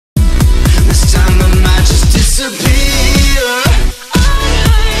disappear.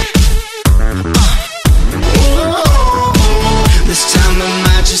 This time I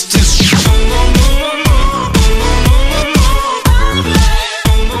might just do.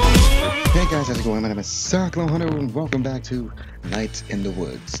 Hey guys, how's it going? My name is Cyclone Hunter and welcome back to Night in the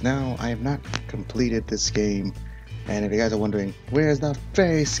Woods. Now, I have not completed this game, and if you guys are wondering, where's the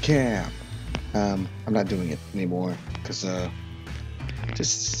face cam? I'm not doing it anymore, because,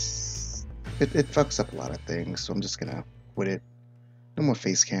 it fucks up a lot of things, so I'm just gonna quit it. No more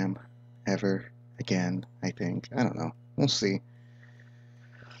face cam, ever, again, I think. I don't know. We'll see.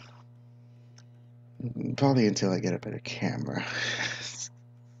 Probably until I get a better camera.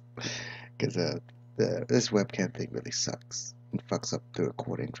 Because this webcam thing really sucks and fucks up the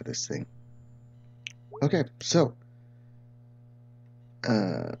recording for this thing. Okay, so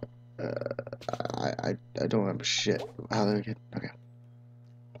I don't remember shit. How did I get? Okay,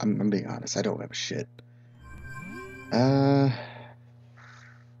 I'm being honest. I don't remember shit. Oh.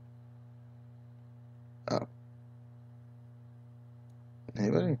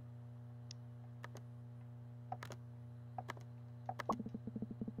 Anybody?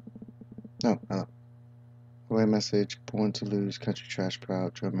 No. Oh. Away message. Born to lose. Country trash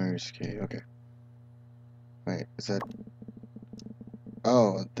proud. Drummer escape. Okay. Wait. Is that?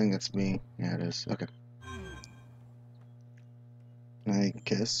 Oh, I think that's me. Yeah, it is. Okay. I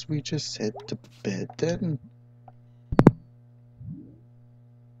guess we just head to bed then.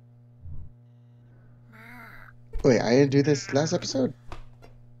 Wait, I didn't do this last episode?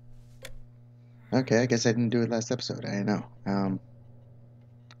 Okay, I guess I didn't do it last episode. I know.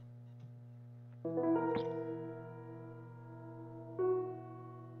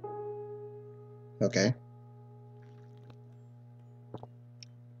 Okay.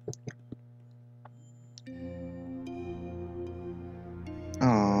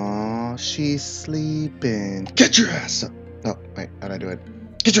 Aww, she's sleeping. Get your ass up! Oh, wait, how'd I do it?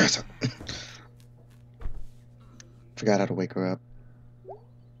 Get your ass up! Forgot how to wake her up.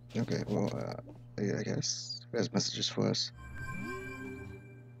 Okay, well, yeah, I guess. There's messages for us.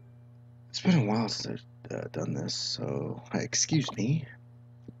 It's been a while since I've done this, so excuse me.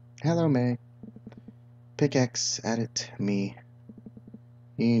 Hello, May. Pickaxe, add it, me.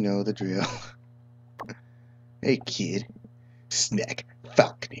 You know the drill. Hey, kid. Snack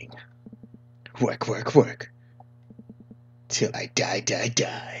falconing. Work, work, work. Till I die, die,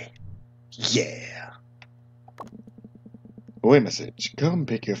 die. Yeah. Away message. Come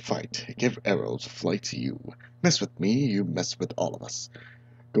pick your fight. Give arrows flight to you. Mess with me, you mess with all of us.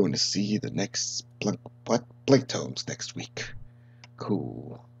 Going to see the next Blanktones next week.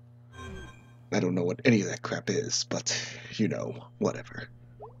 Cool. I don't know what any of that crap is, but, you know, whatever.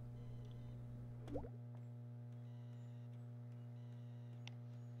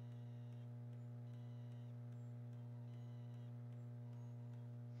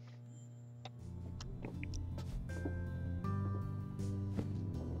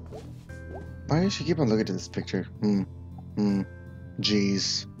 Why does she keep on looking at this picture?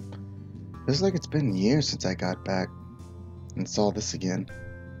 Jeez. It's like it's been years since I got back and saw this again.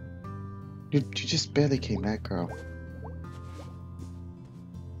 You just barely came back, girl.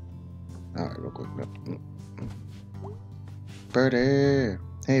 Alright, real quick. Birdie!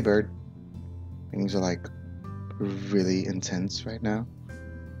 Hey, bird. Things are like really intense right now.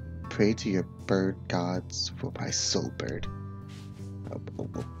 Pray to your bird gods for my soul bird.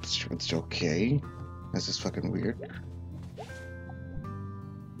 It's okay. That's just fucking weird. I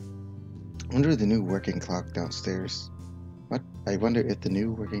wonder if the new working clock downstairs. What? I wonder if the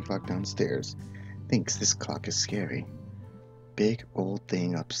new working clock downstairs thinks this clock is scary. Big old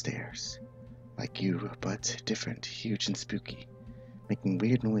thing upstairs. Like you, but different, huge and spooky. Making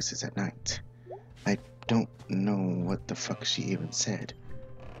weird noises at night. I don't know what the fuck she even said.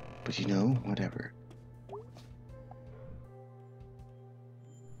 But you know, whatever.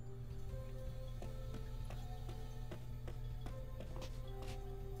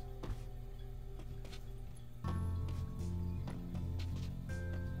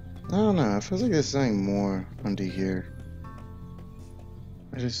 I don't know, it feels like there's something more under here.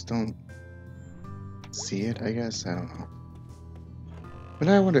 I just don't see it, I guess. I don't know. But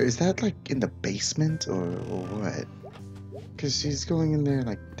I wonder, is that like in the basement or what? Because she's going in there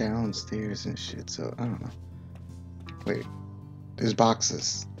like downstairs and shit, so I don't know. Wait, there's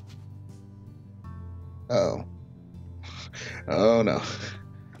boxes. Oh. Oh no.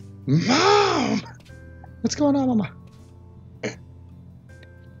 Mom! What's going on, Mama?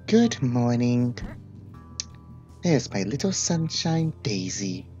 Good morning. There's my little sunshine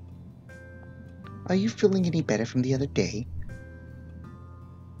Daisy. Are you feeling any better from the other day?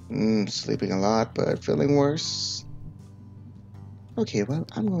 Sleeping a lot, but feeling worse. Okay, well,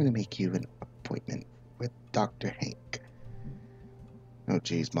 I'm going to make you an appointment with Dr. Hank. Oh,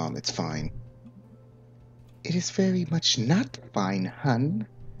 geez, Mom, it's fine. It is very much not fine, hun.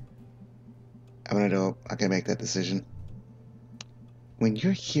 I'm gonna I can make that decision. When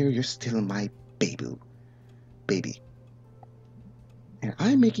you're here, you're still my baby. And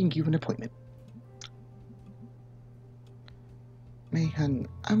I'm making you an appointment. May, hun,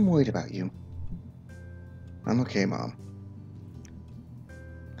 I'm worried about you. I'm okay, Mom.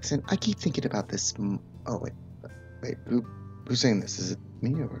 Listen, I keep thinking about this. Oh, wait, who's saying this? Is it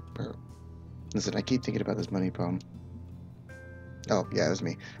me or her? Listen, I keep thinking about this money problem. Oh, yeah, it was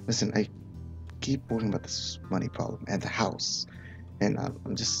me. Listen, I keep worrying about this money problem and the house. And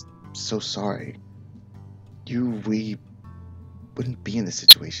I'm just so sorry. We wouldn't be in this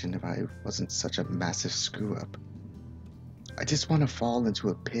situation if I wasn't such a massive screw-up. I just want to fall into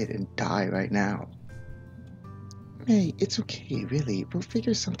a pit and die right now. May, it's okay, really. We'll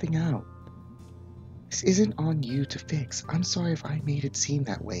figure something out. This isn't on you to fix. I'm sorry if I made it seem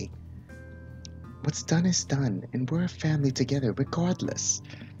that way. What's done is done, and we're a family together regardless.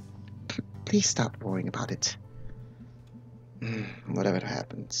 Please stop worrying about it. Whatever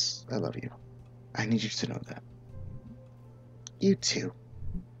happens, I love you. I need you to know that. You too.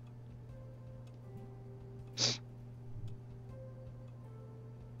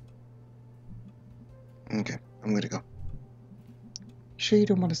 Okay, I'm gonna go. Sure you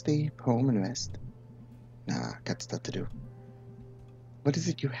don't want to stay home and rest? Nah, got stuff to do. What is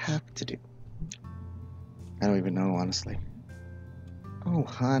it you have to do? I don't even know, honestly. Oh,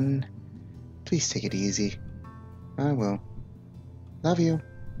 hun. Please take it easy. I will. Love you.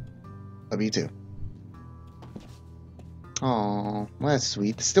 Love you too. Aw, well, that's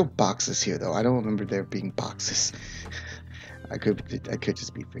sweet. There's still boxes here, though. I don't remember there being boxes. I could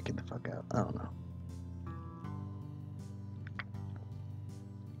just be freaking the fuck out. I don't know.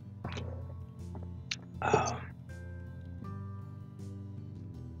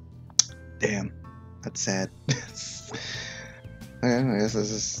 Damn, that's sad. Okay, I guess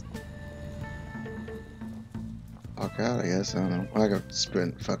this is walk out. I guess I don't know. I go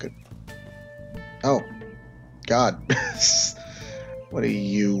sprint. Fuck it. Oh, God. What do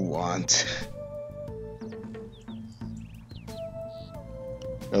you want?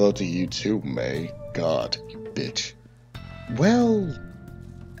 Hello to you too, May. God, you bitch. Well,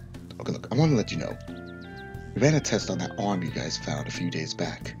 okay, look, I want to let you know. We ran a test on that arm you guys found a few days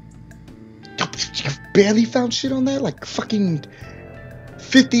back. You barely found shit on that? Like fucking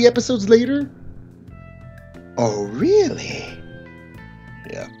 50 episodes later? Oh, really?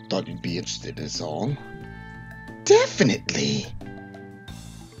 Yeah, thought you'd be interested in this all. Definitely.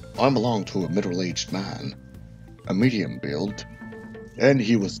 I belong to a middle-aged man, a medium build, and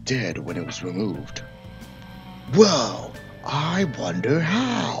he was dead when it was removed. Whoa, I wonder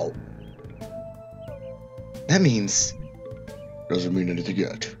how. That means... Doesn't mean anything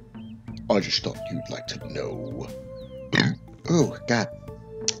yet. I just thought you'd like to know. Oh, God.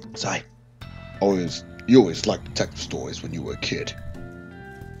 Sorry. You always liked detective stories when you were a kid.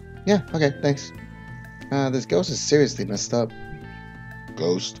 Yeah, okay, thanks. This ghost is seriously messed up.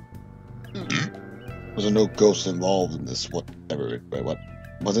 Ghost? Wasn't no ghost involved in this, whatever it... Wait, what?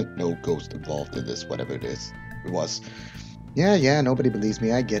 Wasn't no ghost involved in this, whatever it is. It was. Yeah, nobody believes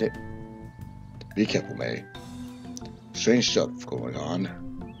me, I get it. Be careful, May. Strange stuff going on.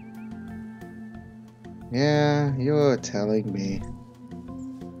 Yeah, you're telling me.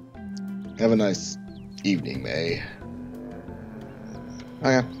 Have a nice evening, May.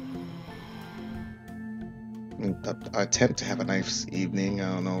 Okay. I attempt to have a nice evening.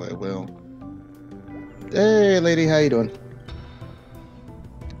 I don't know if it will. Hey, lady, how you doing?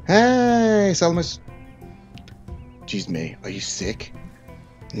 Hey, Selmas. Jeez, May, are you sick?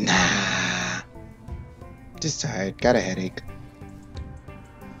 Nah. Just tired. Got a headache.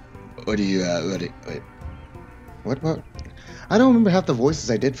 What do you, wait. What? I don't remember half the voices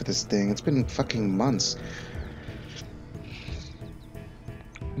I did for this thing. It's been fucking months.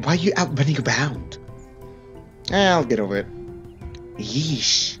 Why are you out running around? I'll get over it.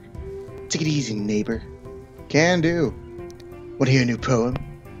 Yeesh. Take it easy, neighbor. Can do. Wanna hear a new poem?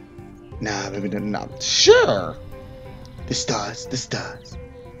 Nah, maybe not. Sure. The stars.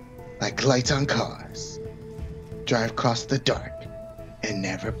 Like lights on cars. Drive across the dark and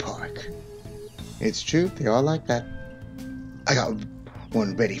never park. It's true, they are like that. I got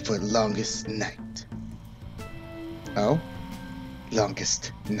one ready for the longest night. Oh?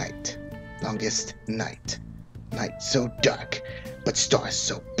 Longest night. Night so dark, but stars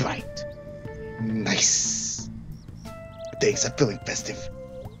so bright. Nice. Thanks, I'm feeling festive.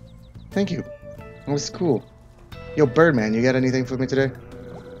 Thank you. That was cool. Yo, Birdman, you got anything for me today?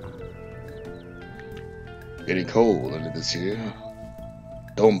 Getting cold under this here.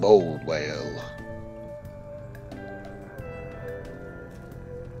 Don't bode well.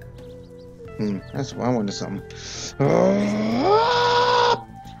 That's why I wanted something. Oh,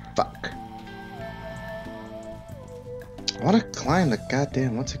 fuck. I want to climb the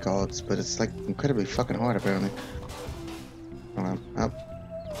goddamn, what's it called? But it's like incredibly fucking hard apparently. Hold on. Up.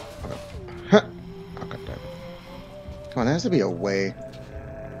 Okay. Huh. Oh, God damn it. Come on, there has to be a way.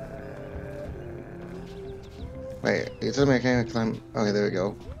 Wait, you told me I can't climb. Okay, there we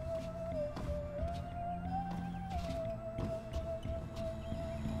go.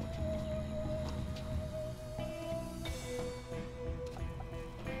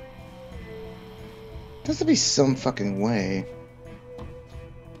 There has to be some fucking way.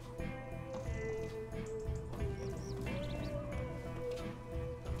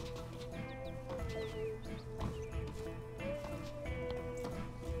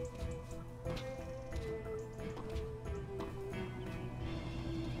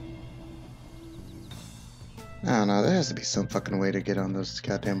 I don't know, there has to be some fucking way to get on those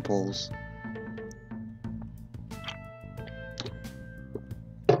goddamn poles.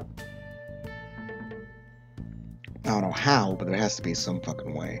 I don't know how, but there has to be some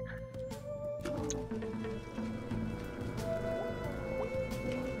fucking way.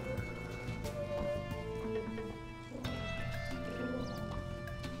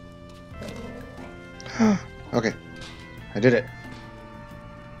 Okay, I did it.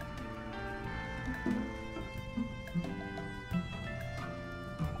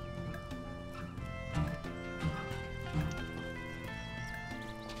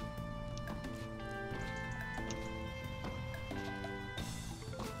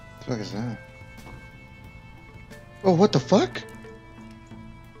 What the fuck is that? Oh, what the fuck?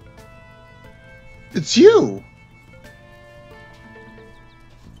 It's you!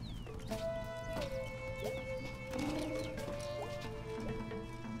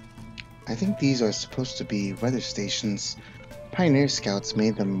 I think these are supposed to be weather stations. Pioneer Scouts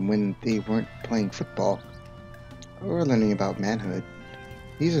made them when they weren't playing football or learning about manhood.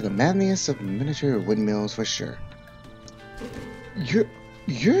 These are the manliest of miniature windmills for sure.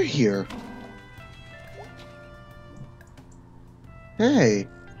 You're here. Hey,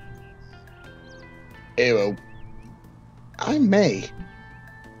 Hello. I'm May.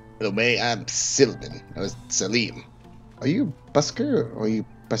 Hello, May. I'm Sylvan. I was Salim. Are you busker or are you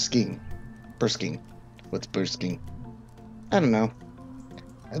busking? Bursking. What's bursking? I don't know.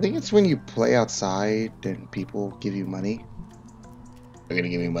 I think it's when you play outside and people give you money. Are you gonna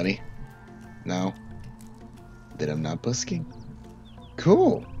give me money? No. Then I'm not busking.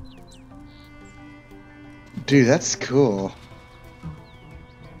 Cool. Dude, that's cool.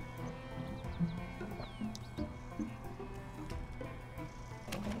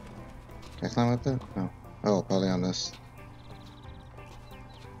 Can I climb up there? No. Oh, probably on this.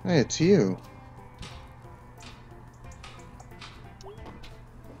 Hey, it's you.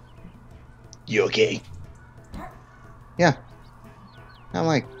 You okay? Yeah. I'm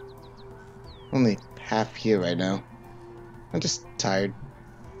like only half here right now. I'm just tired.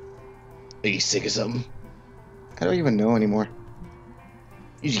 Are you sick or something? I don't even know anymore.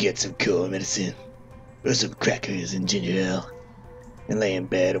 You should get some cold medicine. Or some crackers and ginger ale. And lay in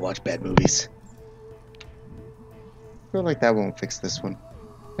bed and watch bad movies. I feel like that won't fix this one.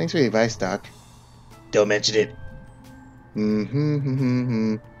 Thanks for the advice, Doc. Don't mention it.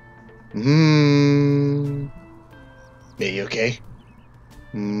 Mm-hmm. May, you okay?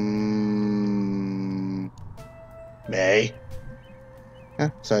 May? Huh?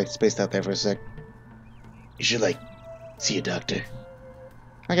 Sorry, spaced out there for a sec. You should, see a doctor.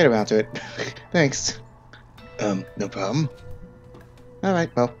 I'll get around to it. Thanks. No problem.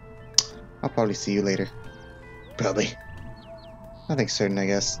 Alright, well, I'll probably see you later. Probably. Nothing's certain, I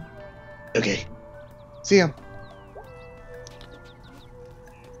guess. Okay. See ya.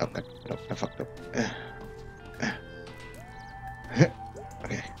 Oh, God. No, I fucked up.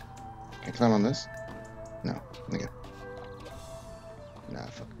 Okay. Can I climb on this? No. Okay. Nah,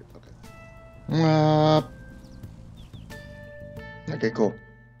 fuck it. Okay. Okay, cool.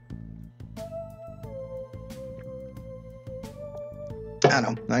 I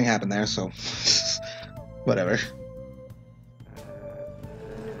don't know. Nothing happened there, so... whatever.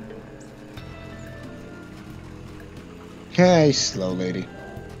 Hey, slow lady.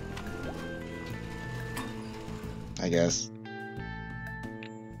 I guess.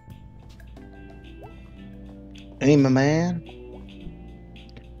 Hey, my man.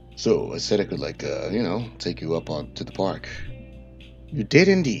 So, I said I could, take you up on to the park. You did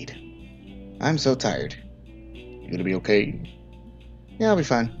indeed. I'm so tired. You gonna be okay? Yeah, I'll be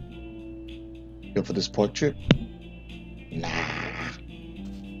fine. Go for this pork chip? Nah.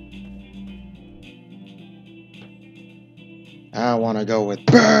 I want to go with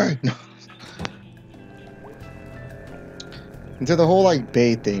burn. Until the whole like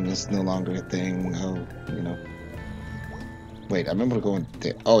bay thing is no longer a thing. Oh, you know. Wait, I remember going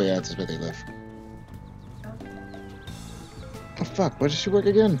there. Oh yeah, that's where they live. Oh fuck, where does she work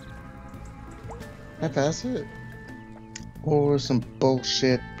again? That fast it? Or some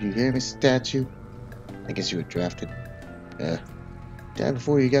bullshit, you hear me, statue? I guess you were drafted. Die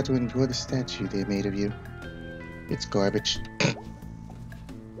before you got to enjoy the statue they made of you. It's garbage.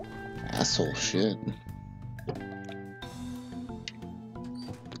 Asshole shit.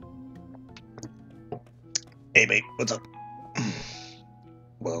 Hey, mate, what's up?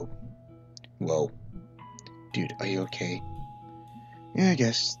 Whoa. Whoa. Dude, are you okay? Yeah, I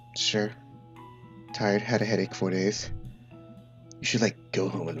guess. Sure. Tired, had a headache 4 days. You should, like, go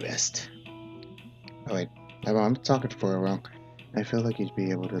home and rest. Oh, wait. I'm talking for a while. I feel like you'd be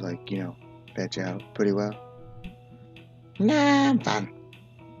able to, like, you know, veg out pretty well. Nah, I'm fine.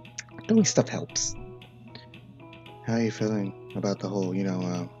 Doing stuff helps. How are you feeling about the whole, you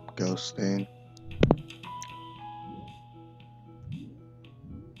know, ghost thing?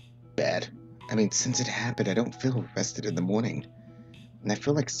 Bad. I mean, since it happened, I don't feel rested in the morning. And I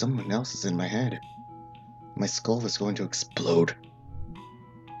feel like someone else is in my head. My skull is going to explode.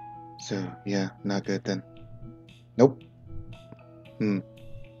 So, yeah, not good then. Nope. Wait,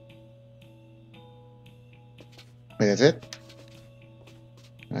 that's it?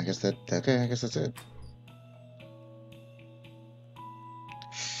 I guess okay, I guess that's it.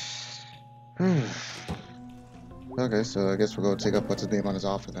 Okay, so I guess we'll go take up what's his name on his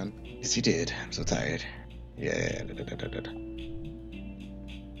offer then. Yes, you did. I'm so tired. Yeah.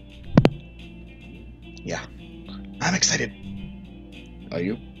 Yeah. I'm excited. Are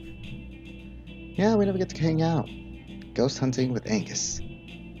you? Yeah, we never get to hang out. Ghost hunting with Angus.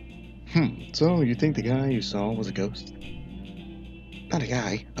 So you think the guy you saw was a ghost? Not a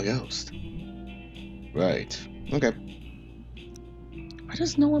guy, a ghost. Right. Okay. Why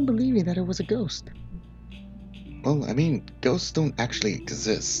does no one believe me that it was a ghost? Well, I mean, ghosts don't actually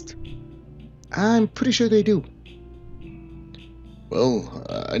exist. I'm pretty sure they do. Well,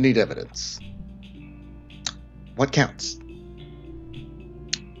 I need evidence. What counts?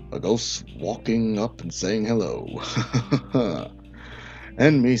 A ghost walking up and saying hello.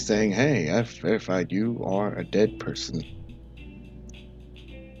 And me saying, hey, I've verified you are a dead person.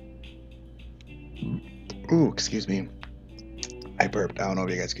 Ooh, excuse me. I burped. I don't know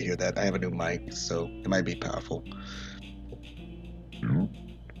if you guys can hear that. I have a new mic, so it might be powerful.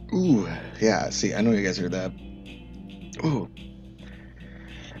 Ooh, yeah, see, I know you guys heard that. Ooh.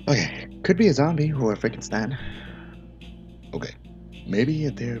 Okay, could be a zombie or a Frankenstein. Okay, maybe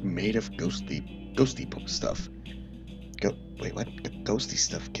they're made of ghosty stuff. Wait, what? Ghosty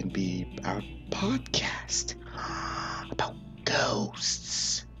stuff can be our podcast about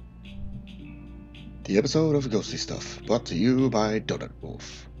ghosts. The episode of Ghosty Stuff, brought to you by Donut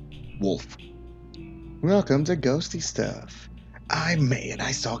Wolf. Welcome to Ghosty Stuff. I'm May and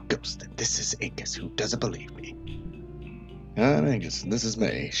I saw a ghost, and this is Angus who doesn't believe me. I'm Angus, and this is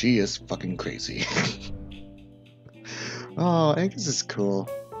May. She is fucking crazy. Oh, Angus is cool.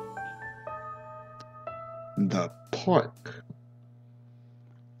 The park.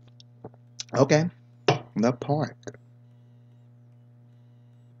 Okay, the park.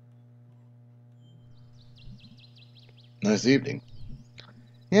 Nice evening.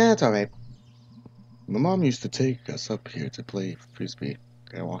 Yeah, it's alright. My mom used to take us up here to play frisbee.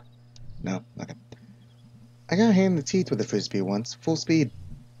 Can I walk? No, okay. I got hit in the teeth with a frisbee once, full speed.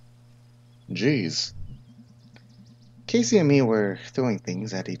 Jeez. Casey and me were throwing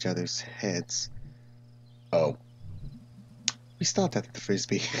things at each other's heads. Oh. We stopped at the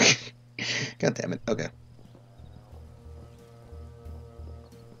frisbee. God damn it. Okay.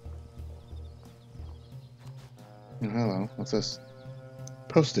 Oh, hello. What's this?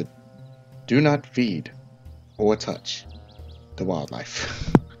 Posted. Do not feed or touch the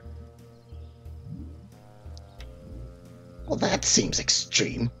wildlife. Well, that seems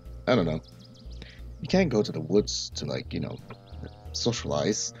extreme. I don't know. You can't go to the woods to, like, you know,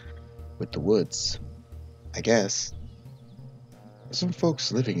 socialize with the woods. I guess. There's some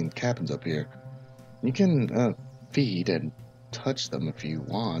folks living in cabins up here. You can feed and touch them if you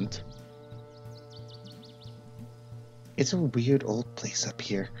want. It's a weird old place up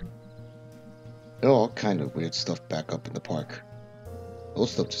here. There's all kind of weird stuff back up in the park. Old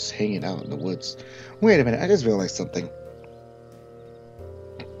stuff just hanging out in the woods. Wait a minute, I just realized something.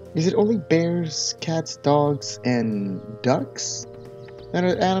 Is it only bears, cats, dogs, and ducks that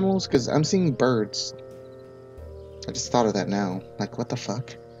are animals? Because I'm seeing birds. I just thought of that now. Like, what the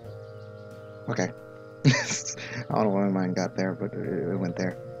fuck? Okay. I don't know why mine got there, but it went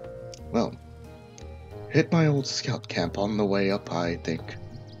there. Well, hit my old scout camp on the way up, I think.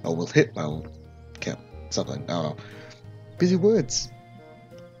 Oh, we'll hit my old camp. Something. I don't know. Busy woods.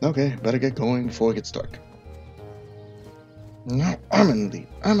 Okay, better get going before it gets dark. No, I'm in the lead.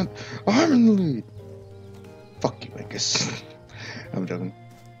 I'm in the lead. Fuck you, Angus. I'm joking.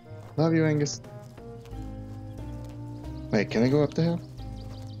 Love you, Angus. Wait, can I go up the hill?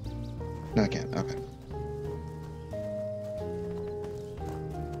 No, I can't. Okay.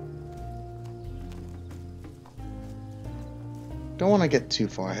 Don't want to get too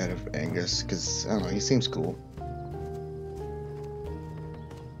far ahead of Angus, because, I don't know, he seems cool.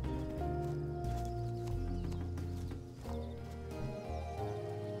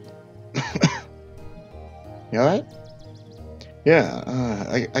 You alright? Yeah,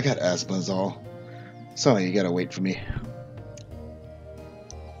 I got asthma is all. Sorry, you gotta wait for me.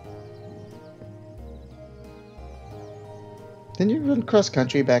 Didn't you run cross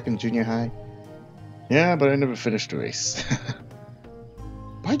country back in junior high? Yeah, but I never finished a race.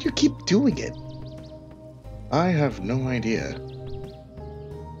 Why'd you keep doing it? I have no idea.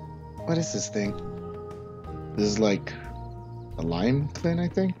 What is this thing? This is like a lime clan, I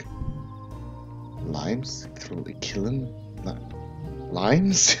think? Limes? Killing?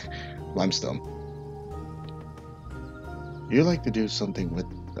 Limes? Limestone. You like to do something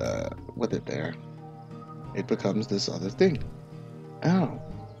with it there. It becomes this other thing. Oh.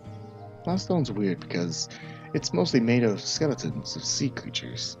 Limestone's weird because it's mostly made of skeletons of sea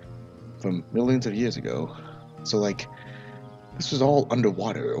creatures from millions of years ago. So, like, this was all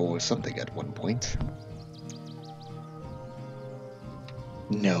underwater or something at one point.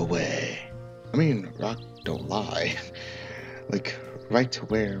 No way. I mean, rock don't lie. Like, right to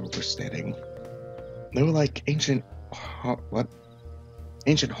where we're standing. They were like ancient...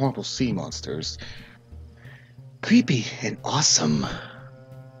 Ancient horrible sea monsters. Creepy and awesome.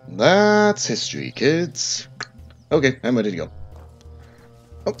 That's history, kids. Okay, I'm ready to go.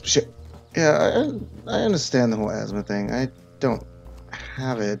 Oh, shit. Yeah, I understand the whole asthma thing. I don't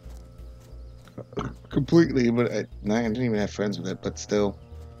have it completely, but I didn't even have friends with it, but still.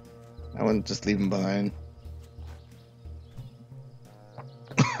 I wouldn't just leave them behind.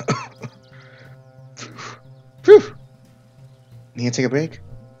 Phew! Need to take a break?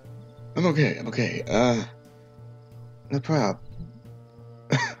 I'm okay. No problem.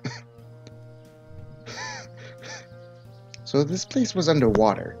 So this place was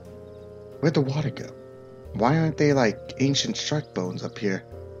underwater. Where'd the water go? Why aren't they like ancient shark bones up here?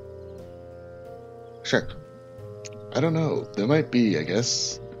 Shark. I don't know. There might be, I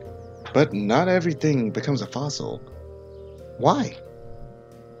guess. But not everything becomes a fossil. Why?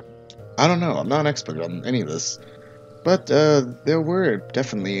 I don't know. I'm not an expert on any of this. But there were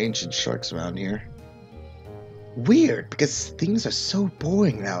definitely ancient sharks around here. Weird, because things are so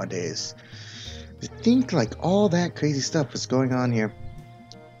boring nowadays. To think like all that crazy stuff was going on here.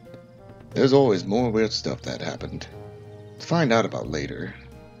 There's always more weird stuff that happened. To find out about later.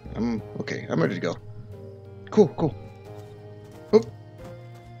 Okay, I'm ready to go. Cool. Oh.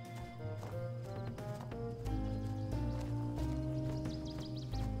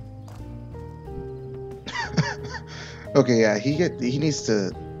 Okay, yeah, he needs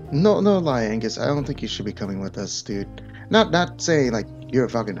to... No lie, Angus. I don't think you should be coming with us, dude. Not saying like you're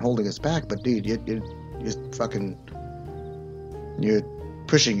fucking holding us back, but dude, you're fucking... You're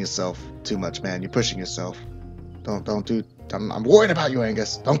pushing yourself too much, man. You're pushing yourself. Don't do... I'm worried about you,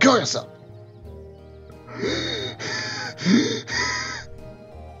 Angus. Don't kill yourself.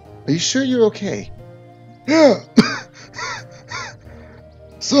 Are you sure you're okay? Yeah.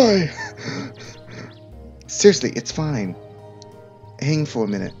 Sorry. Seriously, it's fine. Hang for a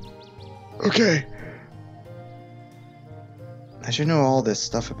minute. Okay. I should know all this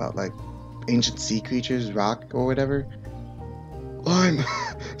stuff about, like, ancient sea creatures, rock, or whatever. Lime.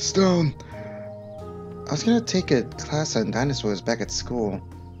 Stone. I was gonna take a class on dinosaurs back at school.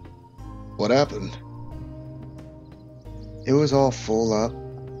 What happened? It was all full up.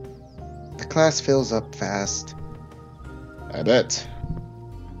 The class fills up fast. I bet.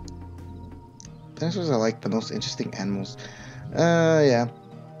 Dinosaurs are like the most interesting animals. Yeah.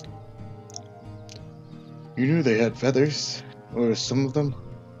 You knew they had feathers? Or some of them?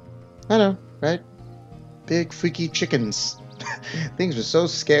 I know, right? Big freaky chickens. Things were so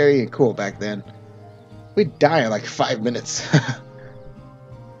scary and cool back then. We'd die in like 5 minutes.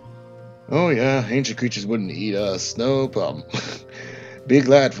 Oh yeah, ancient creatures wouldn't eat us, no problem. Be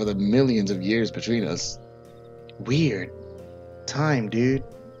glad for the millions of years between us. Weird. Time, dude.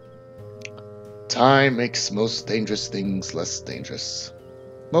 Time makes most dangerous things less dangerous.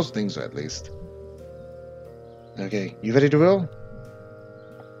 Most things, at least. Okay, you ready to roll?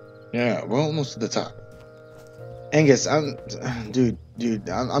 Yeah, we're almost at the top. Angus, dude,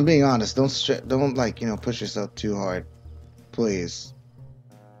 I'm being honest. Don't like, push yourself too hard. Please.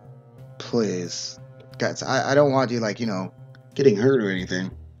 Please. Guys, I don't want you, like, getting hurt or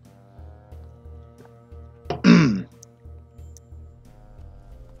anything.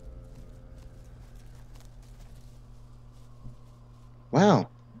 Wow.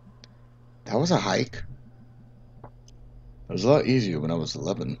 That was a hike. It was a lot easier when I was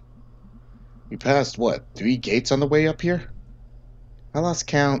 11. We passed, what, 3 gates on the way up here? I lost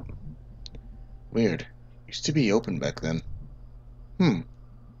count. Weird. Used to be open back then. Where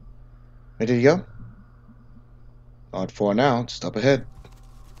did you go? Not far now, just up ahead.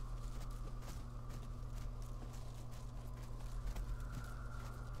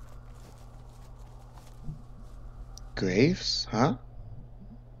 Graves? Huh?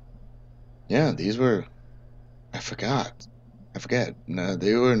 Yeah, these were... I forget. No,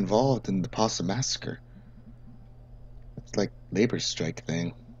 they were involved in the Possum Massacre. It's like labor strike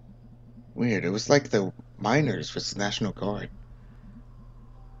thing. Weird. It was like the miners versus National Guard.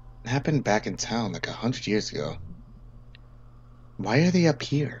 It happened back in town like 100 years ago. Why are they up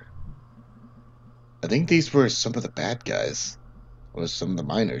here? I think these were some of the bad guys. Or some of the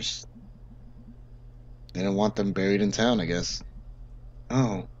miners. They didn't want them buried in town, I guess.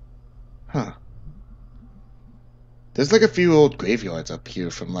 Oh. Huh. There's like a few old graveyards up here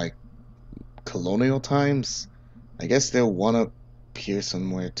from like colonial times. I guess they'll want up here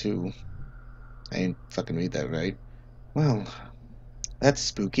somewhere too. I ain't fucking read that right. Well, that's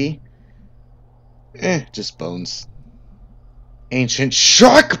spooky. Just bones. Ancient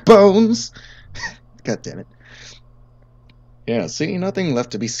shark bones! God damn it. Yeah, see, nothing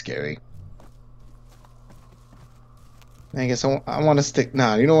left to be scary. I guess I want to stick...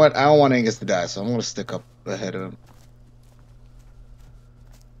 Nah, you know what? I don't want Angus to die, so I'm going to stick up ahead of him.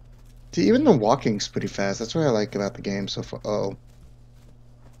 See, even the walking's pretty fast. That's what I like about the game so far. Uh-oh.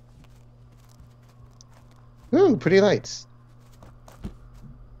 Ooh, pretty lights.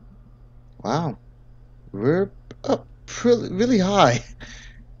 Wow. We're up really high.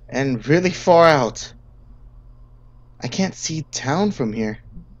 And really far out. I can't see town from here.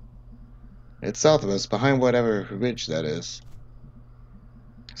 It's south of us, behind whatever ridge that is.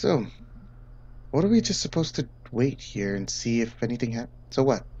 So, what are we just supposed to wait here and see if anything happens? So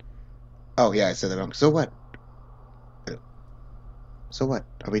what? Oh, yeah, I said that wrong. So what? So what?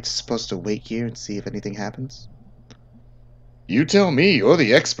 Are we just supposed to wait here and see if anything happens? You tell me, you're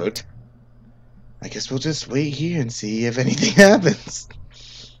the expert. I guess we'll just wait here and see if anything happens.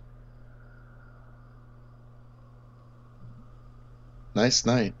 Nice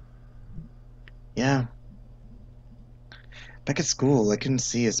night. Yeah. Back at school, I couldn't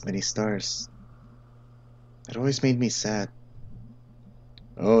see as many stars. It always made me sad.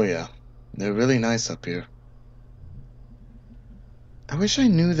 Oh yeah, they're really nice up here. I wish I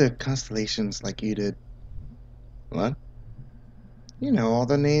knew the constellations like you did. What? You know, all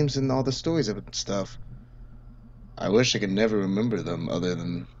the names and all the stories of it and stuff. I wish I could never remember them other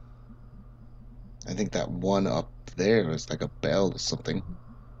than... I think that one up there is like a bell or something.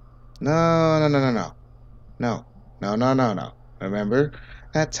 No. Remember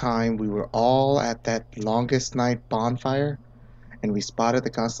that time we were all at that longest night bonfire and we spotted the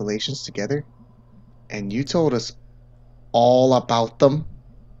constellations together? And you told us all about them?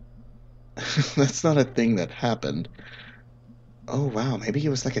 That's not a thing that happened. Oh wow, maybe it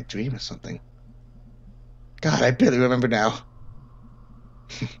was like a dream or something. God, I barely remember now.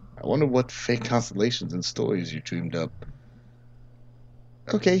 I wonder what fake constellations and stories you dreamed up.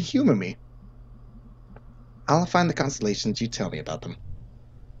 Okay, humor me. I'll find the constellations, you tell me about them.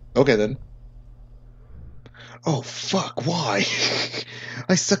 Okay then. Oh fuck, why?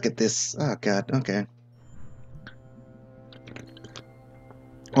 I suck at this. Oh god, okay.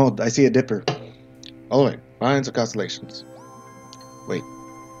 Oh, I see a dipper. Alright, find some constellations. Wait,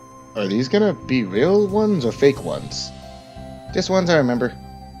 are these gonna be real ones or fake ones? Just ones I remember.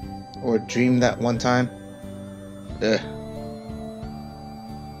 Or dreamed that one time.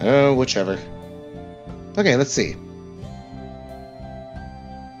 Oh, whichever. Okay, let's see.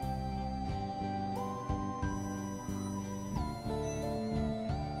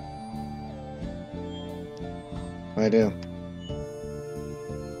 What do I do?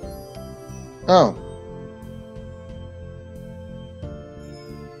 Oh.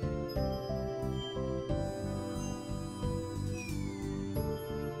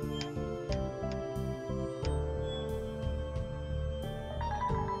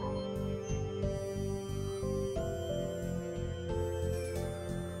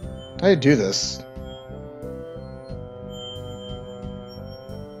 How do you do this?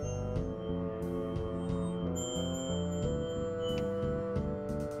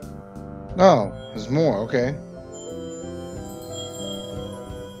 Oh, there's more, okay.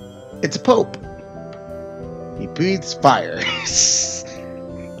 It's a pope. He breathes fire.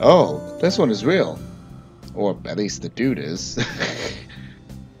 Oh, this one is real. Or at least the dude is.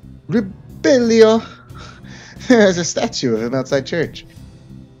 Rebellio. There's a statue of him outside church.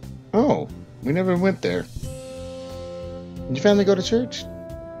 Oh, we never went there. Did your family go to church?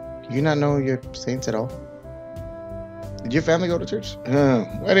 Do you not know your saints at all? Did your family go to church?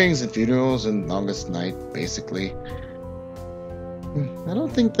 Weddings and funerals and longest night, basically. I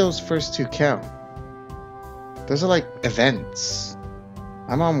don't think those first two count. Those are like events.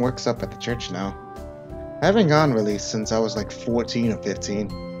 My mom works up at the church now. I haven't gone really since I was like 14 or 15.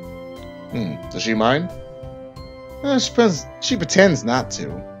 Does she mind? She pretends not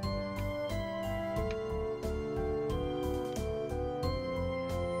to.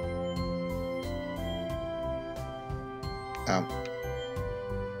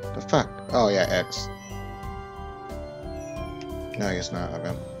 The fuck? Oh yeah, X. No, I guess not.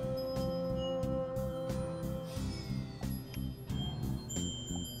 Okay.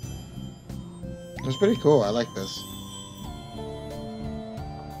 It's pretty cool. I like this.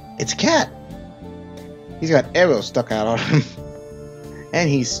 It's a cat. He's got arrows stuck out on him, and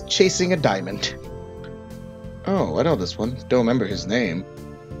he's chasing a diamond. Oh, I know this one. Don't remember his name.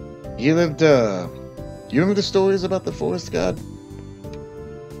 He lived. You remember the stories about the forest god?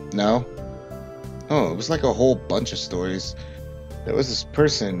 No. Oh, it was like a whole bunch of stories. There was this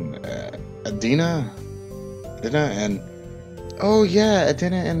person, Adina, and oh yeah,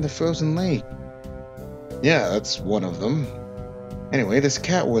 Adina and the frozen lake. Yeah, that's one of them. Anyway, this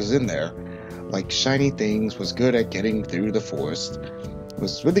cat was in there, like shiny things, was good at getting through the forest,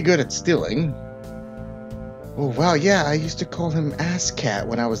 was really good at stealing. Oh wow, yeah, I used to call him Ass Cat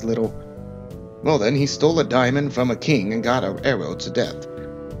when I was little. Well then, he stole a diamond from a king and got an arrow to death.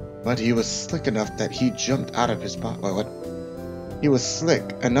 But he was slick enough that he jumped out of his body. What? He was slick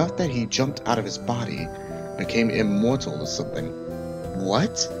enough that he jumped out of his body, became immortal or something.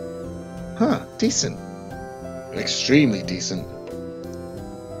 What? Huh, decent. Extremely decent.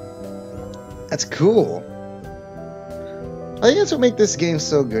 That's cool. I think that's what makes this game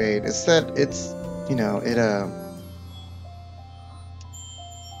so great. It's that it's, you know, it I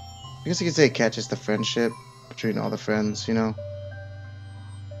guess you could say it catches the friendship between all the friends, you know.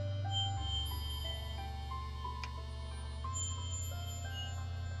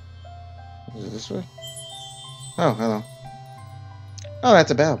 Is it this way? Oh, hello. Oh,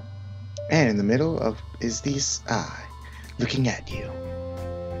 that's a bell. And in the middle of is this eye looking at you.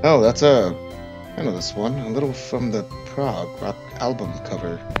 Oh, that's I know this one. A little from the prog rock album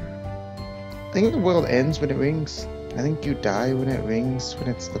cover. I think the world ends when it rings. I think you die when it rings, when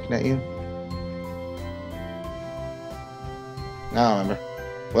it's looking at you. Now I remember.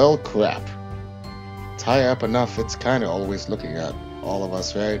 Well, crap. It's high up enough, it's kind of always looking at all of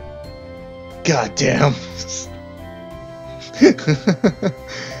us, right? God damn.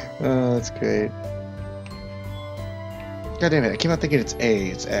 Oh, that's great. God damn it, I keep on thinking it's A,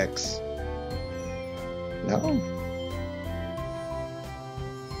 it's X. No?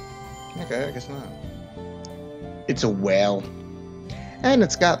 Okay, I guess not. It's a whale. And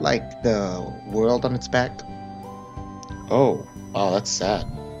it's got, like, the world on its back. Oh, wow, that's sad.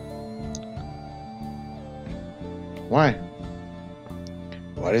 Why?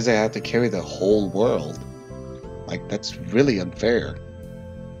 Why does it have to carry the whole world? Like, that's really unfair.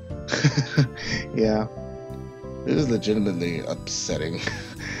 Yeah. This is legitimately upsetting.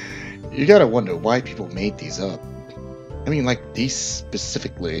 You gotta wonder why people made these up. I mean, like, these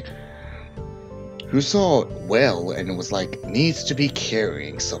specifically. Who saw it well and it was like, needs to be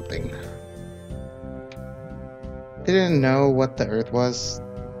carrying something? They didn't know what the Earth was.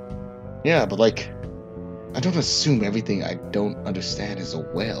 Yeah, but like, I don't assume everything I don't understand is a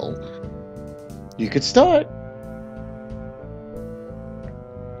well. You could start.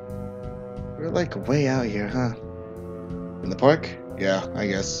 We're like way out here, huh? In the park? Yeah, I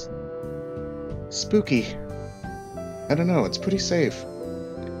guess. Spooky. I don't know, it's pretty safe.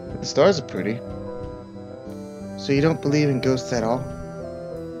 The stars are pretty. So you don't believe in ghosts at all?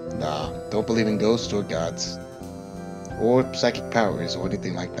 Nah, don't believe in ghosts or gods. Or psychic powers or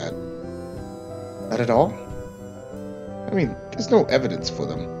anything like that. Not at all? I mean, there's no evidence for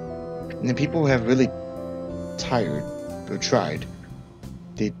them. And then people have really tired or tried.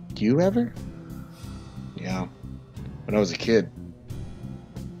 Did you ever? Yeah, when I was a kid.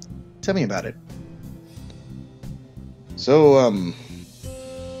 Tell me about it. So,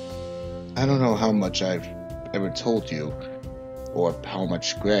 I don't know how much I've ever told you, or how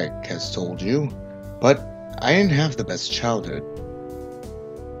much Greg has told you, but I didn't have the best childhood.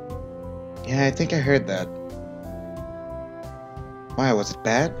 Yeah, I think I heard that. Why, was it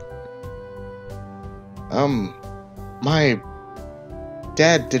bad? My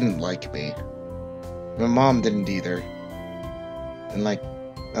dad didn't like me. My mom didn't either. And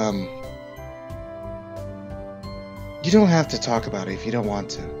you don't have to talk about it if you don't want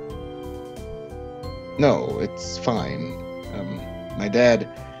to. No, it's fine. My dad...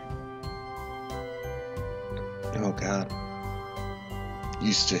 Oh god.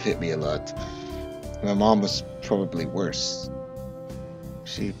 Used to hit me a lot. My mom was probably worse.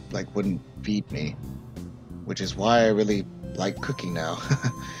 She, wouldn't feed me. Which is why I really like cooking now.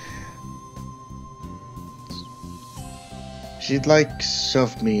 She'd,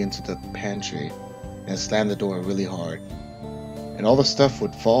 shove me into the pantry and slam the door really hard. And all the stuff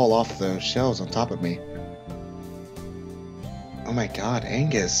would fall off the shelves on top of me. Oh my god,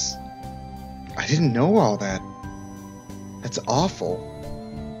 Angus. I didn't know all that. That's awful.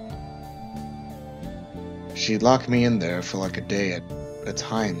 She'd lock me in there for a day at a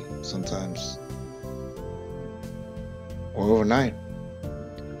time, sometimes. Or overnight.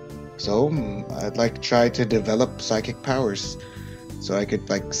 So, I'd try to develop psychic powers. So I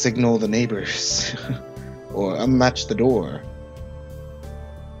could, signal the neighbors. Or unlatch the door.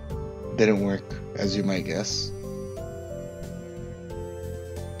 Didn't work, as you might guess.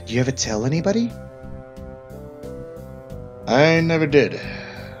 Did you ever tell anybody? I never did.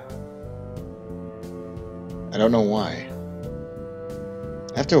 I don't know why.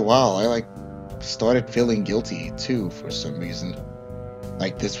 After a while, I started feeling guilty too for some reason.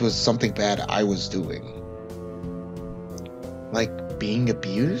 This was something bad I was doing. Being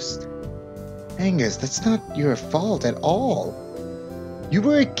abused? Angus, that's not your fault at all. You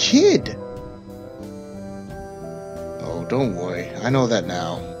were a kid. Oh, don't worry. I know that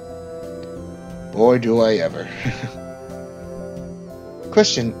now. Boy, do I ever.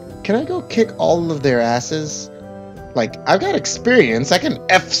 Question, can I go kick all of their asses? I've got experience. I can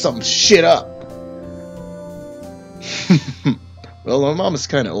F some shit up. Well, my mom is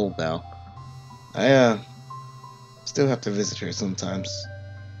kind of old now. I, still have to visit her sometimes.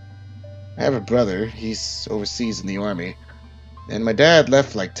 I have a brother. He's overseas in the army. And my dad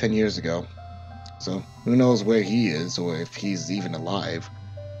left 10 years ago. So, who knows where he is, or if he's even alive.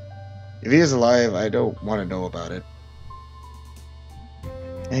 If he is alive, I don't want to know about it.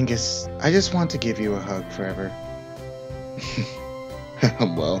 Angus, I just want to give you a hug forever.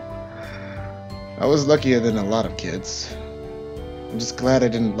 Well, I was luckier than a lot of kids. I'm just glad I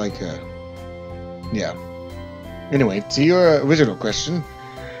didn't yeah. Anyway, to your original question.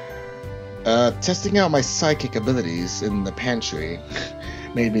 Testing out my psychic abilities in the pantry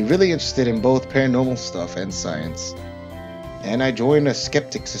made me really interested in both paranormal stuff and science. And I joined a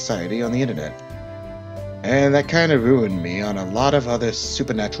skeptic society on the internet. And that kind of ruined me on a lot of other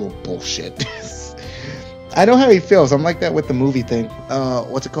supernatural bullshit. I know how he feels. I'm like that with the movie thing.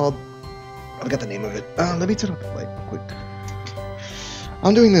 What's it called? I forgot the name of it. Let me turn off the light quick.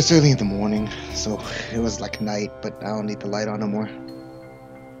 I'm doing this early in the morning, so it was night, but I don't need the light on no more.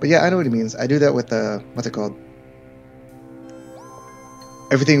 But yeah, I know what he means. I do that with, what's it called?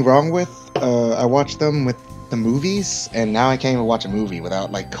 Everything Wrong With. I watch them with the movies, and now I can't even watch a movie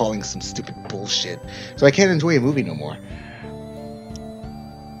without, calling some stupid bullshit. So I can't enjoy a movie no more.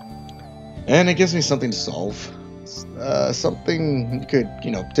 And it gives me something to solve. Something you could,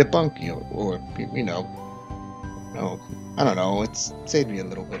 debunk, or, I don't know, it's saved me a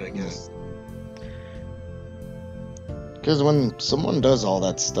little bit, I guess. Because when someone does all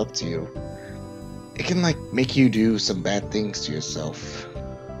that stuff to you, it can, make you do some bad things to yourself.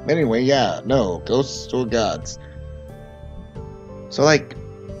 Anyway, yeah, no, ghosts or gods. So, I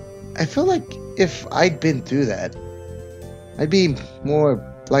feel if I'd been through that, I'd be more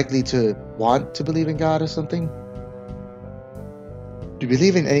likely to want to believe in God or something. Do you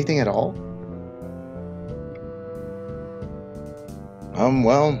believe in anything at all?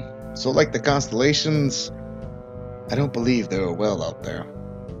 Well, so the constellations, I don't believe there's a well out there.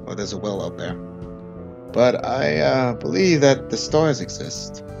 But I believe that the stars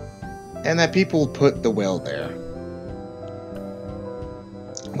exist. And that people put the well there.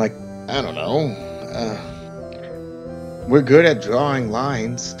 I don't know. We're good at drawing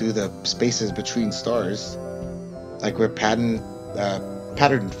lines through the spaces between stars. We're pattern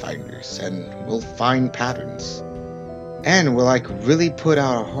finders, and we'll find patterns. And we'll really put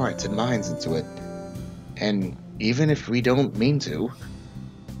our hearts and minds into it. And even if we don't mean to.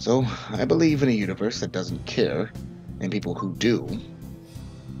 So, I believe in a universe that doesn't care, and people who do.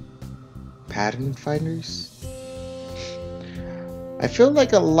 pattern finders? I feel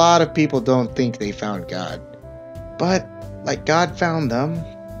like a lot of people don't think they found God. But, like, God found them.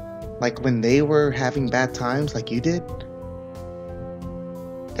 Like, when they were having bad times like you did.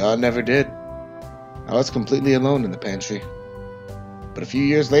 God never did. I was completely alone in the pantry. But a few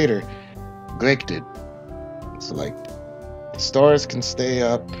years later, Greg did. So, like, the stars can stay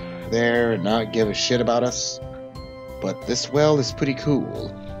up there and not give a shit about us. But this well is pretty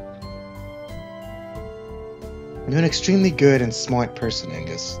cool. You're an extremely good and smart person,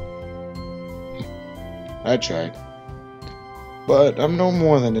 Angus. I tried. But I'm no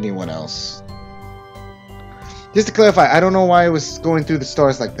more than anyone else. Just to clarify, I don't know why I was going through the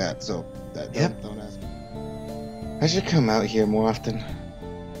stars like that, so don't ask me. I should come out here more often.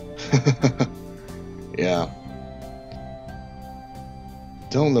 Yeah.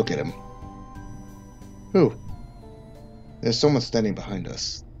 Don't look at him. Who? There's someone standing behind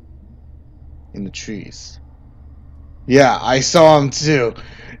us. In the trees. Yeah, I saw him too.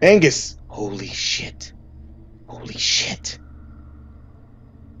 Angus! Holy shit. Holy shit.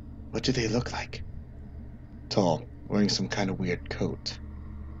 What do they look like? Tall, wearing some kind of weird coat.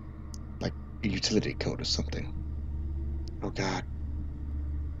 Like a utility coat or something. Oh god.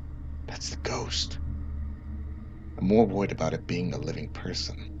 That's the ghost. I'm more worried about it being a living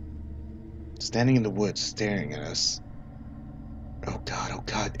person. Standing in the woods, staring at us. Oh god, oh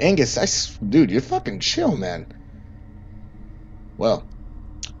god. Angus, dude, you're fucking chill, man. Well,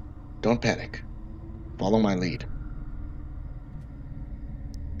 don't panic. Follow my lead.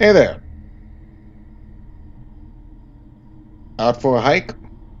 Hey there. Out for a hike?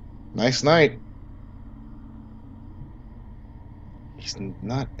 Nice night. He's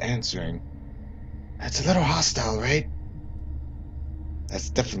not answering. That's a little hostile, right?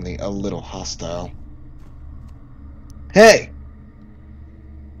 That's definitely a little hostile. Hey!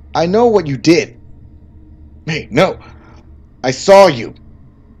 I know what you did. Hey, no. I saw you.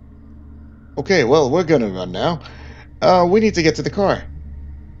 Okay, well, we're gonna run now. We need to get to the car.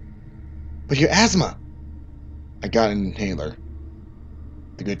 But your asthma. I got an inhaler.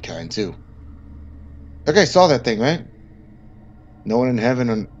 The good kind, too. Okay, saw that thing, right? No one in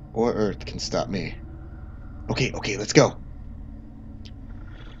heaven or earth can stop me. Okay, let's go.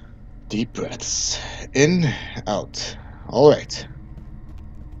 Deep breaths. In, out. Alright.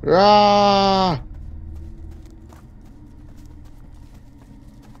 Rah!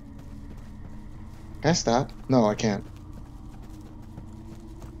 Can I stop? No, I can't.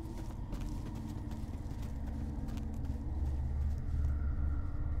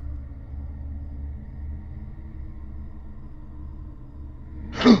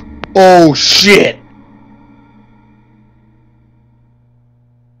 Oh shit!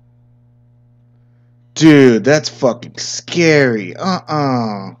 Dude, that's fucking scary.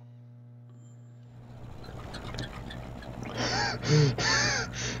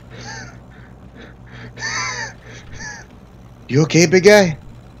 You okay, big guy?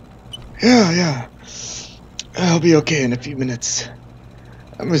 Yeah. I'll be okay in a few minutes.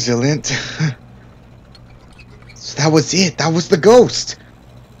 I'm resilient. So that was it. That was the ghost.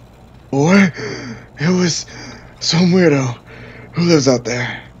 Or it was some weirdo who lives out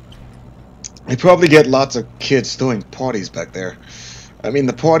there. They probably get lots of kids throwing parties back there. I mean,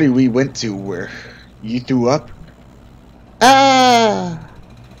 the party we went to where you threw up. Ah!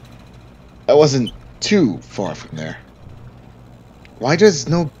 I wasn't too far from there. Why does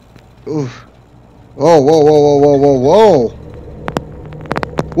no... Oof. Oh, whoa.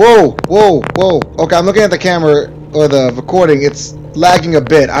 Whoa. Okay, I'm looking at the camera, or the recording. It's lagging a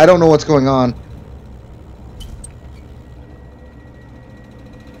bit. I don't know what's going on.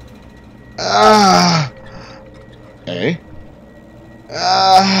 Hey?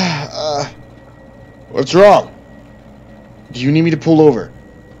 What's wrong? Do you need me to pull over?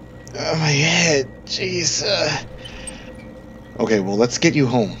 My head. Jeez. Okay, well, let's get you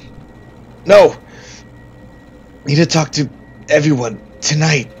home. No! Need to talk to everyone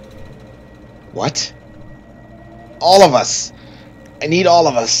tonight. What? All of us. I need all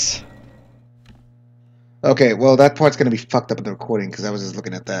of us. Okay, well, that part's gonna be fucked up in the recording because I was just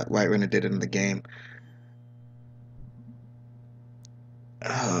looking at that right when it did it in the game.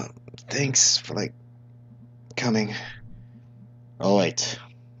 Thanks for, like, coming. Alright.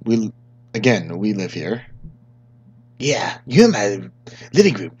 We live here. Yeah, you're my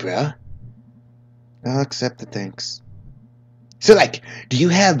living room, bruh. I'll accept the thanks. So, like, do you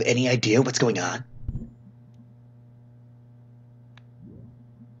have any idea what's going on?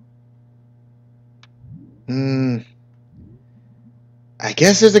 I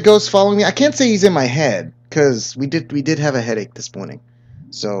guess there's a ghost following me. I can't say he's in my head, because we did have a headache this morning.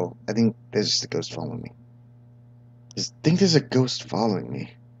 So I think there's just a ghost following me. Just think there's a ghost following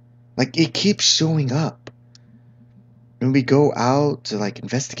me. Like, it keeps showing up. When we go out to, like,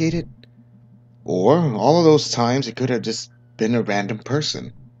 investigate it. Or, all of those times, it could have just been a random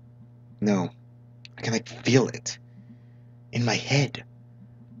person. No. I can, like, feel it. In my head.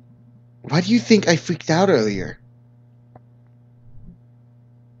 Why do you think I freaked out earlier?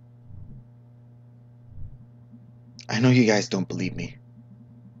 I know you guys don't believe me.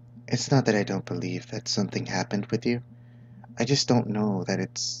 It's not that I don't believe that something happened with you. I just don't know that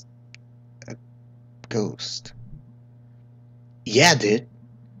it's a ghost. Yeah, dude.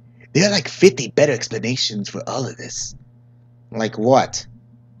 There are like 50 better explanations for all of this. Like what?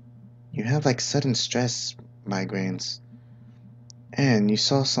 You have like sudden stress migraines. And you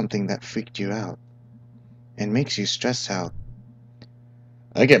saw something that freaked you out. And makes you stress out.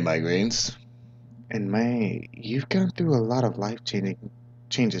 I get migraines. And you've gone through a lot of life-changing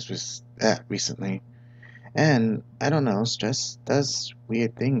changes with that recently. And, I don't know, stress does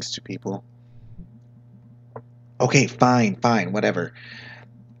weird things to people. Okay, fine, whatever.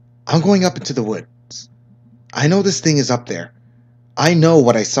 I'm going up into the woods. I know this thing is up there. I know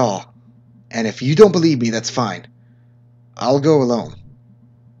what I saw. And if you don't believe me, that's fine. I'll go alone.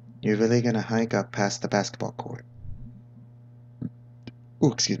 You're really gonna hike up past the basketball court?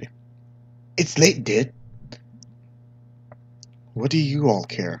 Ooh, excuse me. It's late, dude. What do you all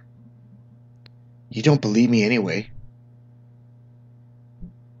care? You don't believe me anyway.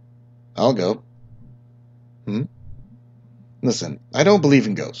 I'll go. Listen, I don't believe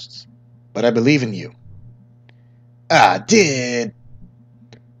in ghosts, but I believe in you. Ah, dude.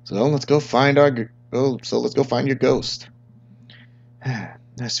 So let's go find let's go find your ghost. I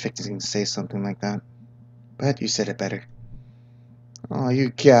was expecting to say something like that, but you said it better. Oh, you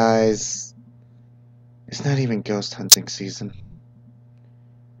guys. It's not even ghost hunting season.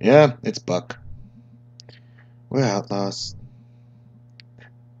 Yeah, it's Buck. We're outlaws.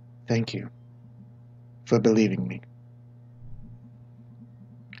 Thank you for believing me.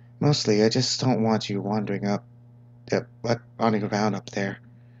 Mostly, I just don't want you wandering around up there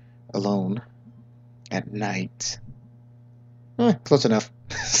alone at night. Close enough.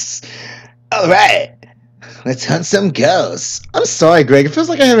 Alright, let's hunt some ghosts. I'm sorry, Greg. It feels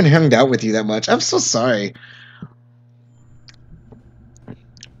like I haven't hung out with you that much. I'm so sorry.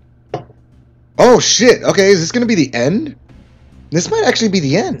 Oh, shit. Okay, is this going to be the end? This might actually be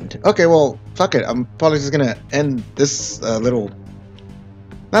the end. Okay, well, fuck it. I'm probably just going to end this little...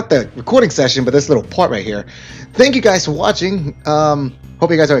 Not the recording session, but this little part right here. Thank you guys for watching.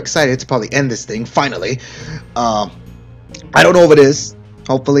 Hope you guys are excited to probably end this thing, finally. I don't know if it is.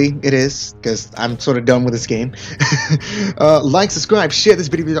 Hopefully it is, because I'm sort of done with this game. Like, subscribe, share this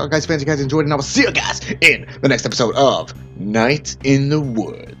video with you guys, fans. You guys enjoyed it, and I will see you guys in the next episode of Night in the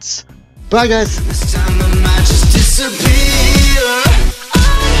Woods. Bye, guys. This time I might just disappear.